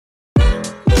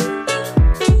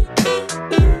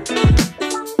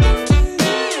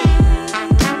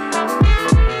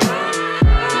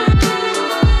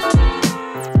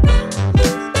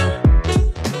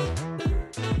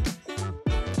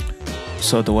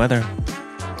So the weather.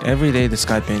 Every day the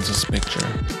sky paints us a picture.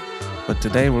 But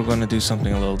today we're going to do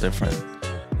something a little different.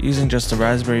 Using just the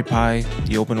Raspberry Pi,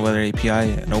 the Open Weather API,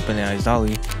 and OpenAI's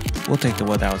Dall-E, we'll take the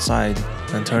weather outside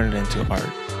and turn it into art.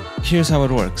 Here's how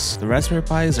it works. The Raspberry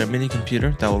Pi is our mini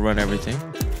computer that will run everything.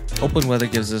 Open Weather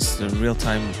gives us the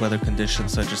real-time weather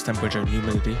conditions such as temperature and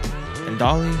humidity. And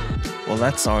Dall-E, well,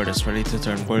 that's the artist ready to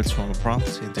turn words from a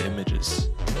prompt into images.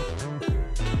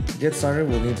 To get started,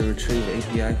 we'll need to retrieve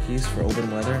API keys for Open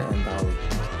Weather and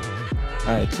Dall-E.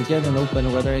 Alright, to get an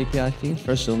Open Weather API key,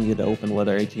 first you'll need the Open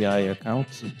Weather API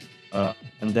account. And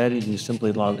then you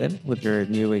simply log in with your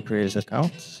newly created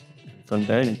account. From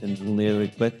there, you can immediately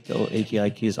click the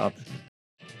API keys option.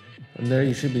 From there,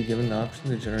 you should be given the option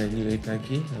to generate a new API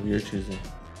key of your choosing.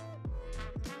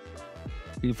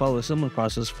 You can follow a similar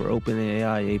process for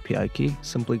OpenAI API key.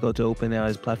 Simply go to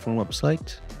OpenAI's platform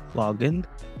website, log in,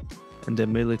 and then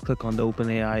immediately click on the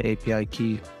OpenAI API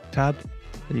key tab,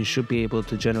 and you should be able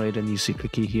to generate a new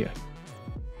secret key here.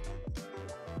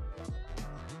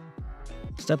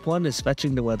 Step 1 is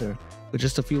fetching the weather. With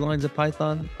just a few lines of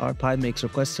Python, our Pi makes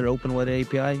requests to the Open Weather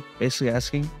API, basically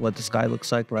asking what the sky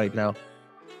looks like right now.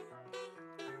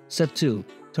 Step 2.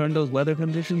 Turn those weather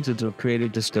conditions into a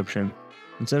creative description.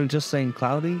 Instead of just saying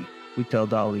cloudy, we tell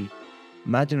Dall-E,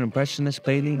 imagine an impressionist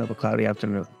painting of a cloudy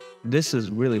afternoon. This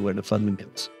is really where the fun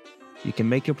begins. You can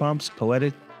make your prompts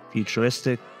poetic,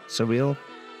 futuristic, surreal.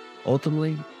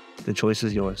 Ultimately, the choice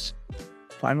is yours.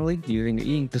 Finally, using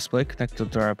the e-ink display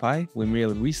connected to our Pi, we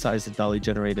merely resize the Dall-E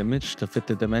generated image to fit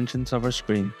the dimensions of our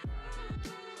screen.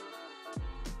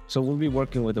 So we'll be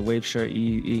working with the Waveshare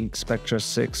e-ink Spectra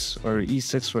 6, or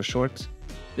E6 for short.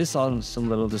 This owns some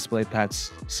little display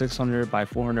packs, 600 by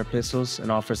 400 pixels,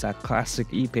 and offers that classic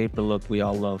e-paper look we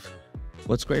all love.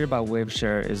 What's great about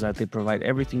Waveshare is that they provide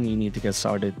everything you need to get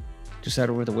started. Just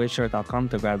head over to waveshare.com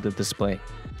to grab the display.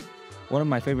 One of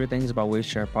my favorite things about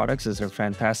Waveshare products is their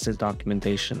fantastic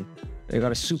documentation. They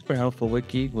got a super helpful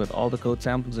wiki with all the code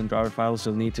samples and driver files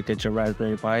you'll need to get your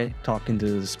Raspberry Pi talking to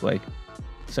the display.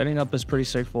 Setting up is pretty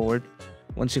straightforward.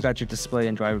 Once you got your display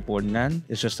and driver board in hand,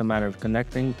 it's just a matter of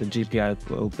connecting the GPI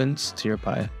opens to your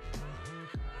Pi.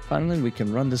 Finally, we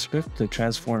can run the script to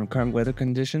transform current weather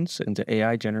conditions into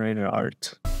AI-generated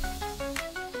art.